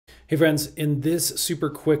Hey friends, in this super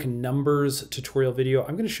quick numbers tutorial video,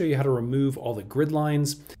 I'm going to show you how to remove all the grid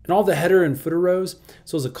lines and all the header and footer rows,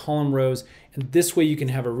 as well as the column rows. And this way you can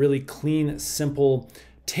have a really clean, simple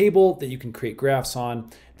table that you can create graphs on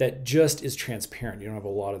that just is transparent. You don't have a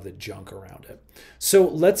lot of the junk around it. So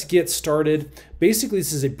let's get started. Basically,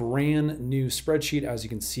 this is a brand new spreadsheet. As you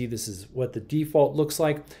can see, this is what the default looks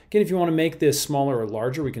like. Again, if you want to make this smaller or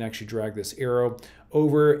larger, we can actually drag this arrow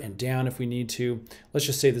over and down if we need to. Let's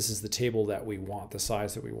just say this is the table that we want, the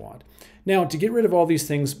size that we want. Now, to get rid of all these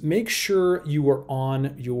things, make sure you are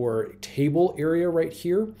on your table area right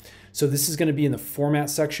here. So this is going to be in the format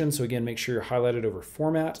section. So again, make sure you're highlighted over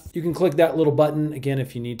format. You can click that little button again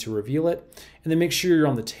if you need to reveal it. And then make sure you're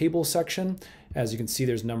on the table section. As you can see,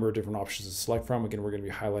 there's a number of different options to select from. Again, we're going to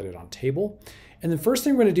be highlighted on table. And the first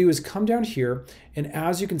thing we're going to do is come down here. And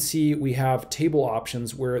as you can see, we have table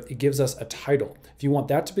options where it gives us a title. If you want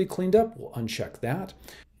that to be cleaned up, we'll uncheck that.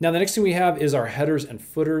 Now, the next thing we have is our headers and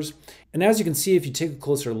footers. And as you can see, if you take a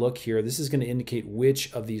closer look here, this is going to indicate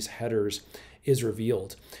which of these headers is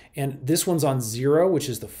revealed. And this one's on 0, which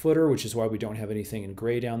is the footer, which is why we don't have anything in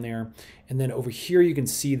gray down there. And then over here, you can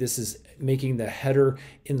see this is making the header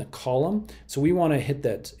in the column. So we want to hit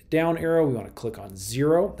that down arrow. We want to click on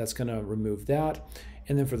 0. That's going to remove that.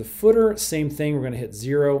 And then for the footer, same thing. We're going to hit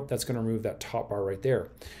 0. That's going to remove that top bar right there.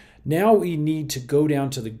 Now we need to go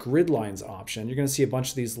down to the grid lines option. You're going to see a bunch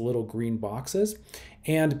of these little green boxes.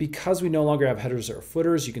 And because we no longer have headers or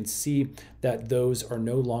footers, you can see that those are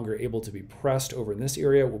no longer able to be pressed over in this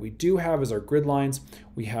area. What we do have is our grid lines.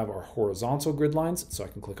 We have our horizontal grid lines, so I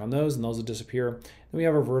can click on those and those will disappear. Then we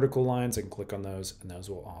have our vertical lines. I can click on those and those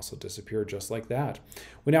will also disappear just like that.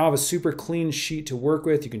 We now have a super clean sheet to work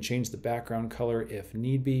with. You can change the background color if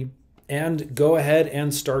need be. And go ahead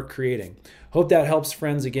and start creating. Hope that helps,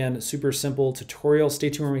 friends. Again, super simple tutorial. Stay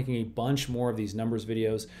tuned, we're making a bunch more of these numbers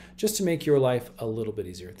videos just to make your life a little bit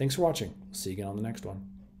easier. Thanks for watching. See you again on the next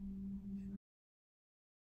one.